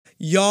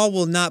Y'all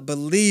will not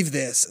believe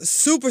this.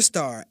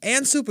 Superstar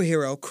and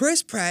superhero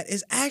Chris Pratt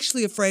is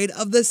actually afraid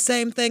of the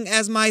same thing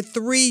as my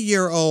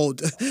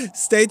 3-year-old.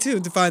 Stay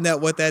tuned to find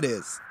out what that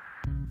is.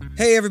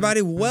 Hey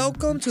everybody,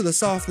 welcome to the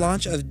soft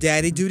launch of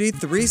Daddy Duty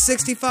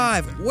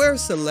 365, where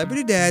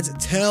celebrity dads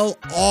tell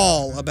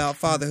all about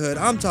fatherhood.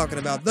 I'm talking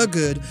about the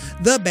good,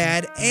 the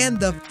bad, and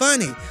the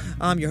funny.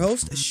 I'm your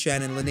host,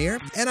 Shannon Lanier,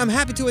 and I'm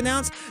happy to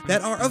announce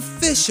that our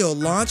official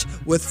launch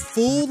with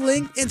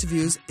full-length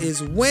interviews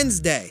is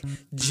Wednesday,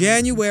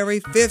 January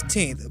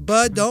 15th.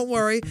 But don't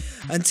worry,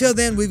 until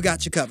then we've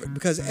got you covered,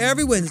 because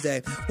every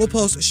Wednesday we'll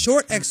post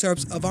short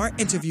excerpts of our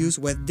interviews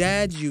with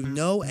dads you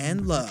know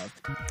and love.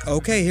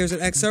 Okay, here's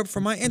an excerpt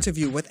from my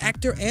interview with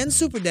actor and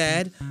super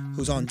dad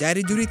who's on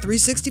Daddy Duty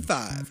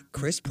 365,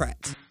 Chris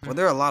Pratt. Well,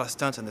 there are a lot of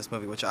stunts in this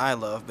movie, which I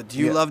love, but do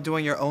you love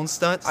doing your own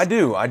stunts? I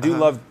do. I do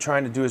love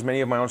trying to do as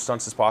many of my own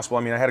stunts as possible.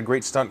 I mean, I had a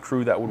great stunt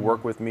crew that would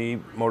work with me,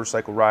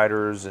 motorcycle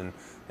riders and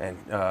do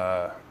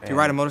you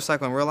ride a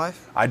motorcycle in real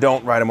life? I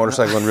don't ride a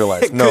motorcycle in real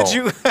life, no. Could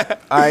you?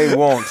 I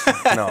won't,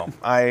 no.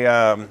 I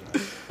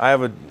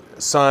have a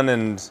son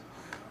and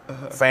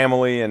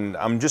family, and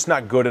I'm just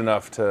not good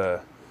enough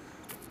to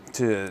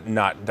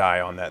not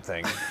die on that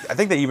thing. I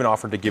think they even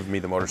offered to give me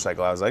the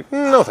motorcycle. I was like,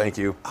 no, thank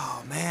you.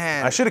 Oh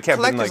man! I should have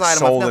kept it and like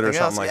sold it or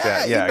something like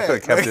that. Yeah, I could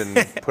have kept it and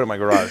put it in my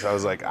garage. I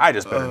was like, I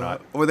just better not.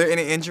 Were there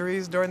any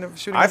injuries during the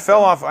shooting? I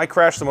fell off. I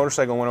crashed the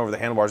motorcycle and went over the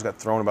handlebars. Got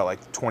thrown about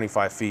like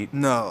 25 feet.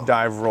 No.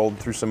 Dive rolled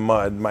through some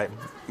mud. My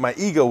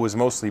ego was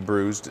mostly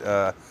bruised,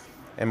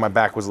 and my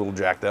back was a little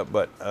jacked up.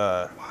 But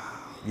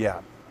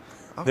yeah,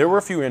 there were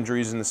a few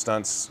injuries in the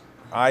stunts.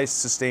 I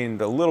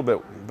sustained a little bit,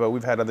 but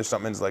we've had other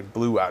stuntmen like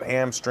blew out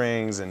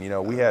hamstrings, and you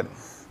know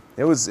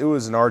it was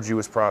an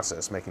arduous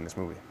process making this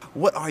movie.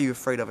 What are you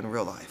afraid of in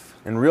real life?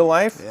 In real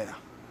life? Yeah.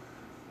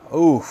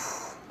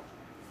 Oof.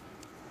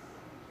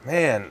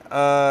 Man,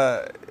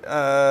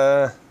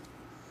 I'm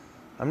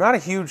not a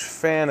huge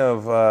fan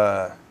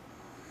of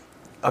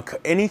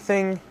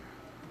anything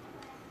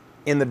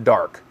in the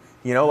dark.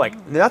 You know,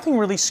 like nothing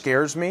really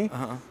scares me.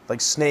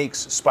 Like snakes,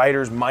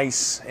 spiders,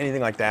 mice,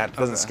 anything like that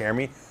doesn't scare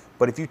me.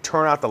 But if you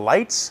turn out the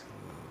lights,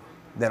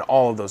 then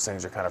all of those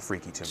things are kind of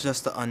freaky to me.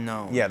 Just the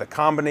unknown. Yeah, the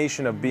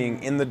combination of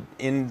being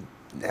in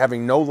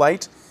having no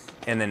light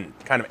and then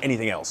kind of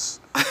anything else.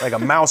 Like a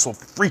mouse will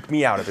freak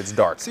me out if it's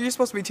dark. So you're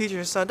supposed to be teaching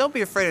your son, don't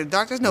be afraid of the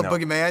dark. There's no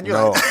boogeyman. You're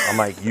no, like I'm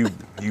like, you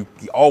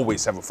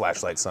always have a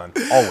flashlight, son.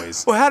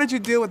 Always. Well, how did you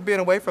deal with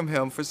being away from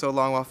him for so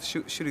long while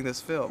shooting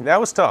this film? That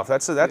was tough.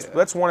 That's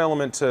one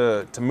element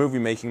to movie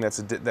making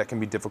that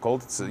can be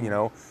difficult. It's you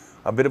know,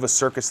 a bit of a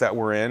circus that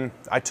we're in.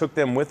 I took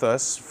them with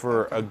us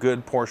for a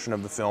good portion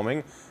of the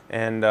filming,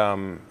 and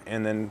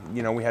then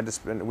you know we had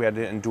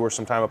to endure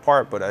some time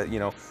apart. But you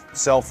know,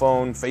 cell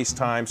phone,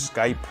 FaceTime,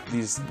 Skype.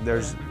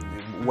 There's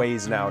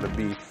ways now to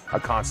be a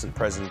constant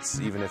presence,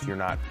 even if you're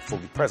not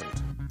fully present.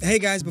 Hey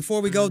guys,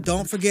 before we go,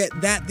 don't forget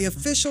that the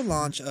official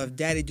launch of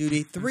Daddy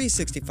Duty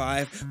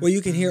 365, where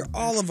you can hear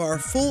all of our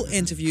full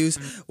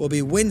interviews, will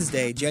be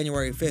Wednesday,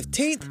 January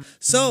 15th.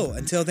 So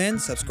until then,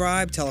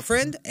 subscribe, tell a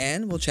friend,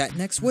 and we'll chat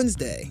next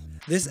Wednesday.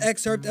 This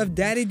excerpt of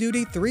Daddy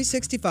Duty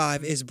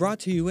 365 is brought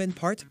to you in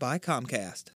part by Comcast.